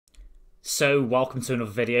So welcome to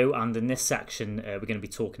another video, and in this section we're going to be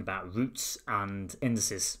talking about roots and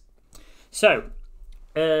indices. So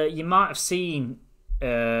you might have seen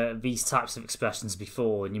these types of expressions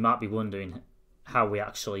before, and you might be wondering how we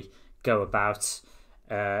actually go about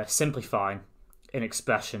simplifying an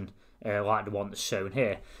expression like the one that's shown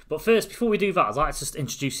here. But first, before we do that, I'd like to just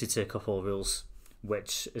introduce you to a couple of rules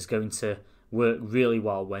which is going to work really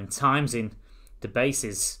well when timesing the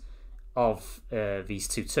bases of these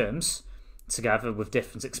two terms together with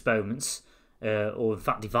different exponents, or in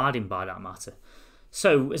fact dividing by that matter.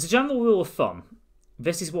 So as a general rule of thumb,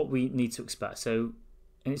 this is what we need to expect. So,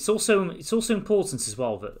 and it's also important as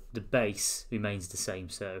well that the base remains the same.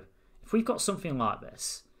 So if we've got something like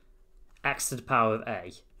this, x to the power of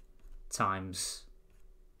a times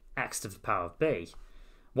x to the power of b,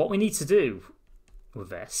 what we need to do with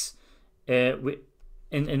this,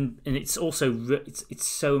 and it's also it's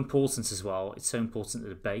so important as well. It's so important that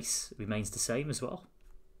the base remains the same as well.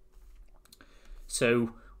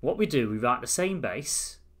 So what we do, we write the same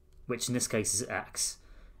base, which in this case is x,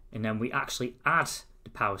 and then we actually add the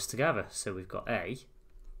powers together. So we've got a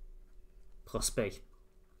plus b.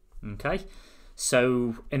 Okay.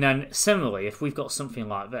 So, and then similarly, if we've got something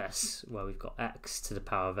like this, where we've got x to the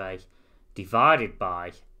power of a divided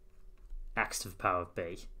by x to the power of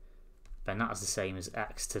b, then that is the same as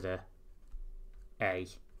x to the a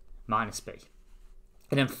minus b.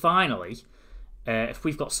 And then finally, if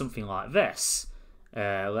we've got something like this,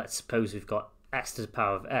 let's suppose we've got x to the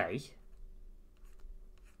power of a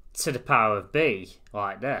to the power of b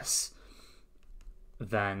like this,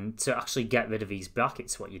 then to actually get rid of these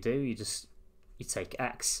brackets, what you do, you take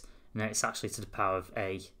x, and then it's actually to the power of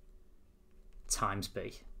a times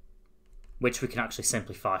b, which we can actually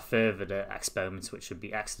simplify further the exponents, which would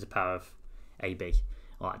be x to the power of ab,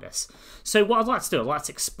 like this. So what I'd like to do, I'd like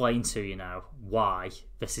to explain to you now why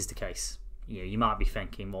this is the case. You might be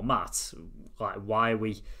thinking, well, Matt, like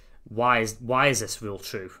why is this rule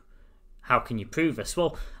true? How can you prove this?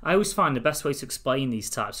 Well, I always find the best way to explain these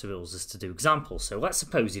types of rules is to do examples. So let's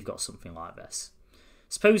suppose you've got something like this.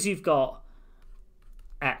 Suppose you've got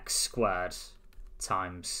x squared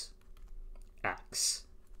times x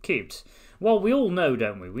cubed. Well, we all know,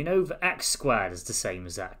 don't we? We know that x squared is the same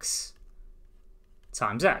as x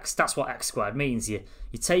times x. That's what x squared means. You're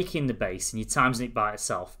taking the base and you're timesing it by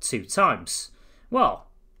itself 2 times. Well,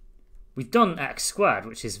 we've done x squared,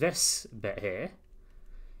 which is this bit here.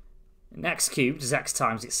 And x cubed is x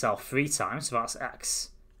times itself 3 times, so that's x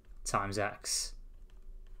times x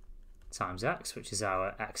times x, which is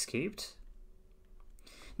our x cubed.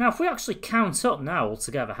 Now, if we actually count up now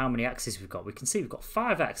altogether how many x's we've got, we can see we've got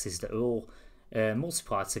 5 x's that are all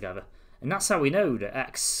multiplied together. And that's how we know that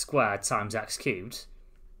x squared times x cubed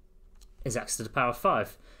is x to the power of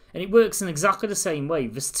 5. And it works in exactly the same way.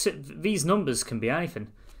 These numbers can be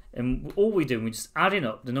anything. And all we do, we're just adding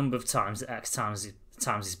up the number of times that x times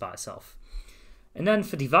is by itself. And then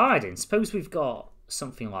for dividing, suppose we've got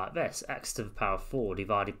something like this, x to the power of 4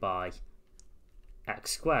 divided by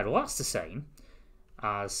x squared. Well, that's the same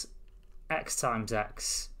as x times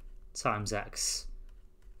x times x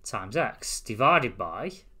times x divided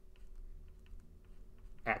by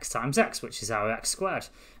x times x, which is our x squared.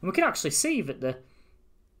 And we can actually see that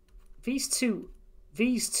these two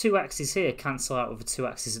x's here cancel out with the 2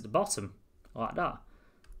 x's at the bottom, like that,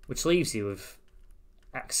 which leaves you with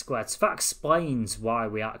x squared. So that explains why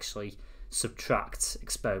we actually subtract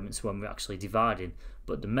exponents when we're actually dividing.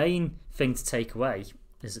 But the main thing to take away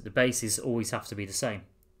is that the bases always have to be the same.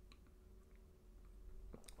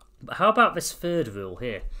 But how about this third rule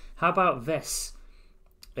here? How about this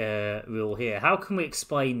rule here? How can we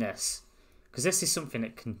explain this? Because this is something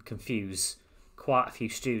that can confuse quite a few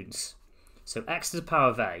students. So x to the power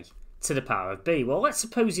of a to the power of b. Well, let's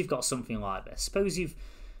suppose you've got something like this. Suppose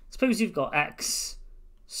you've got x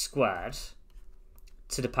squared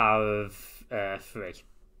to the power of 3.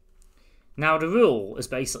 Now the rule is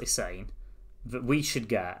basically saying that we should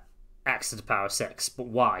get x to the power of 6, but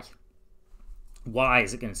why? Why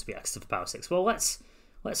is it going to be x to the power of 6? Well, let's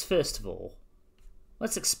first of all,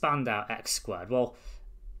 let's expand out x squared. Well,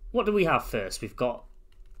 what do we have first? We've got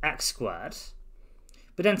x squared,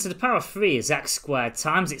 but then to the power of 3 is x squared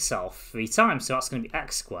times itself 3 times, so that's going to be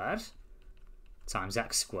x squared times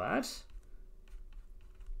x squared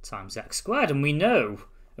times x squared, and we know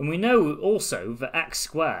also that x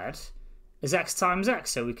squared is x times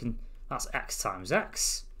x, so we can, that's x times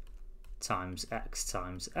x times x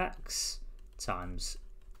times x times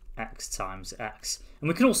x times x, and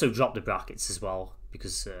we can also drop the brackets as well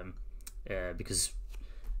because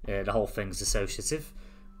the whole thing's associative.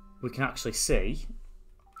 We can actually see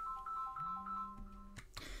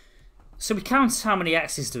So we count how many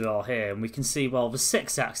x's there are here, and we can see, well, there's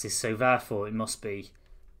 6 x's, so therefore it must be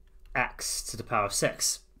x to the power of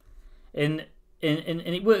 6. And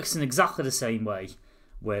it works in exactly the same way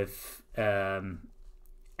with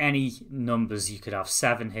any numbers. You could have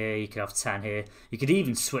 7 here, you could have 10 here. You could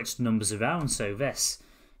even switch the numbers around. So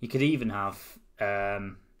you could even have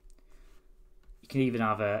a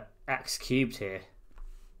x cubed here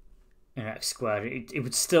and x squared. It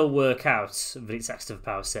would still work out, but it's x to the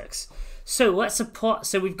power of 6. So let's apply.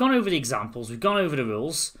 So we've gone over the examples, we've gone over the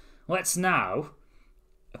rules. Let's now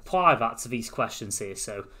apply that to these questions here.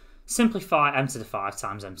 So simplify m to the 5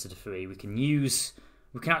 times m to the 3. We can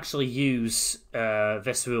actually use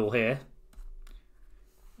this rule here,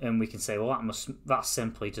 and we can say, well, that's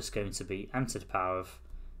simply just going to be m to the power of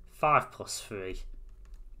 5 plus 3,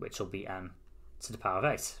 which will be m to the power of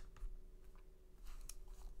 8.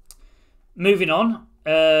 Moving on,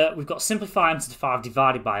 we've got simplify m to the 5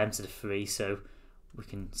 divided by m to the 3, so we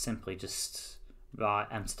can simply just write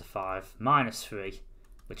m to the 5 minus 3,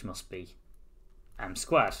 which must be m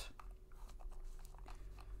squared.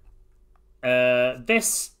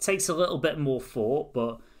 This takes a little bit more thought,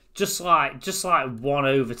 but just like 1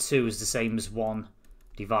 over 2 is the same as 1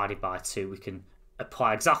 divided by 2, we can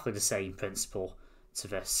apply exactly the same principle to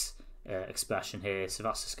this expression here. So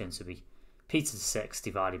that's just going to be p to the 6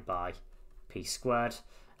 divided by p squared,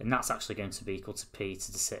 and that's actually going to be equal to p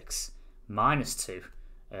to the 6 minus 2,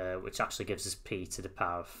 which actually gives us p to the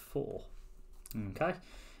power of 4. Okay.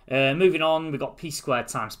 Moving on, we've got p squared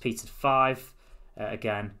times p to the 5.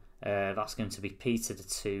 Again, that's going to be p to the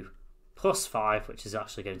 2 plus 5, which is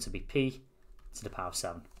actually going to be p to the power of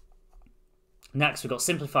 7. Next, we've got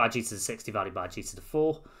simplify g to the 6 divided by g to the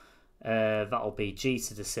 4. That will be g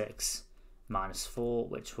to the 6 minus 4,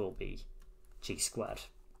 which will be g squared.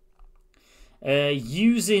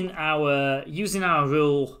 Using our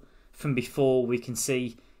rule from before, we can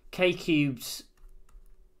see k cubed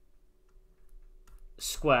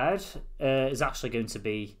squared is actually going to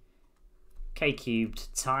be k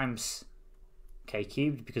cubed times k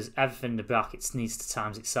cubed, because everything in the brackets needs to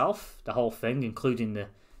times itself, the whole thing, including the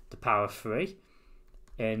power of 3.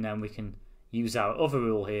 And then we can use our other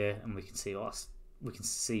rule here, and we can see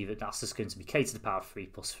that that's just going to be k to the power of 3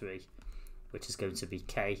 plus 3, which is going to be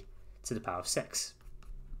k to the power of 6.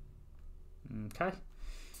 Okay,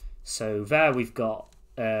 so there we've got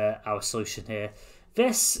our solution here.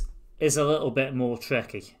 This is a little bit more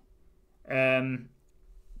tricky.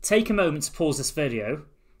 Take a moment to pause this video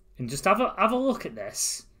and just have a look at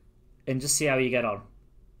this and just see how you get on.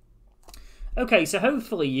 Okay, so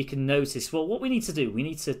hopefully you can notice, well, what we need to do, we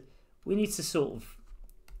need to sort of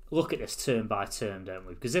look at this term by term, don't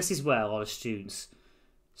we? Because this is where a lot of students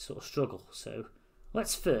sort of struggle. So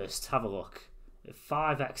let's first have a look at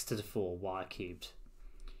 5x to the 4 y cubed.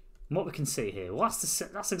 And what we can see here, well,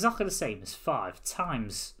 that's exactly the same as 5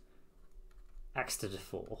 times x to the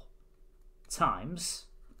 4 times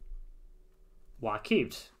y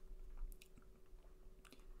cubed.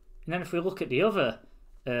 And then if we look at the other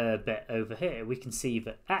bit over here, we can see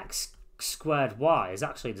that x squared y is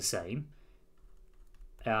actually the same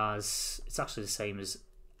as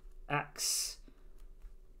x.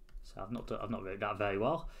 So I've not wrote that very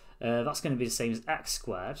well. That's going to be the same as x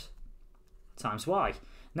squared times y.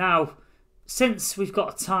 Now, since we've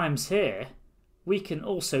got a times here, we can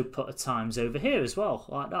also put a times over here as well,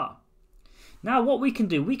 like that. Now, what we can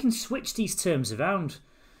do, we can switch these terms around.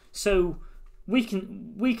 So we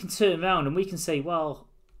can turn around and we can say, well,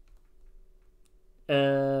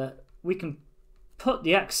 we can put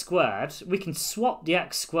the x squared, we can swap the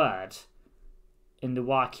x squared in the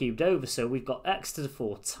y cubed over. So we've got x to the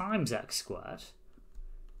 4 times x squared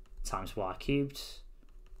times y cubed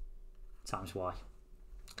times y.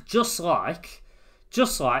 Just like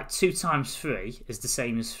 2 times 3 is the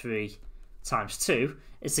same as 3 times 2.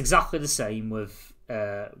 It's exactly the same with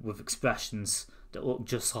expressions that look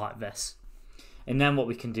just like this. And then what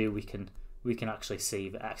we can do, we can actually see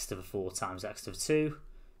that x to the 4 times x to the 2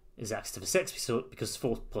 is x to the 6, because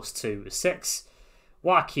 4 plus 2 is 6.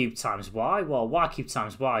 Y cubed times y, well, y cubed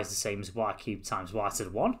times y is the same as y cubed times y to the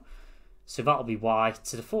 1. So that'll be y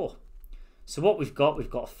to the 4. So what we've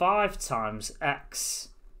got 5 times x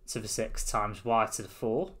to the 6 times y to the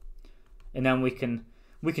 4. And then we can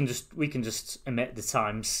just omit the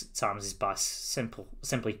times is by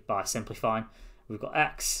simply by simplifying. We've got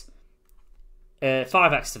x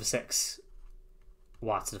 5x to the 6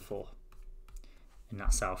 y to the 4, and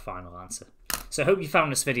that's our final answer. So I hope you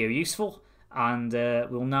found this video useful, and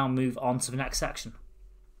we'll now move on to the next section.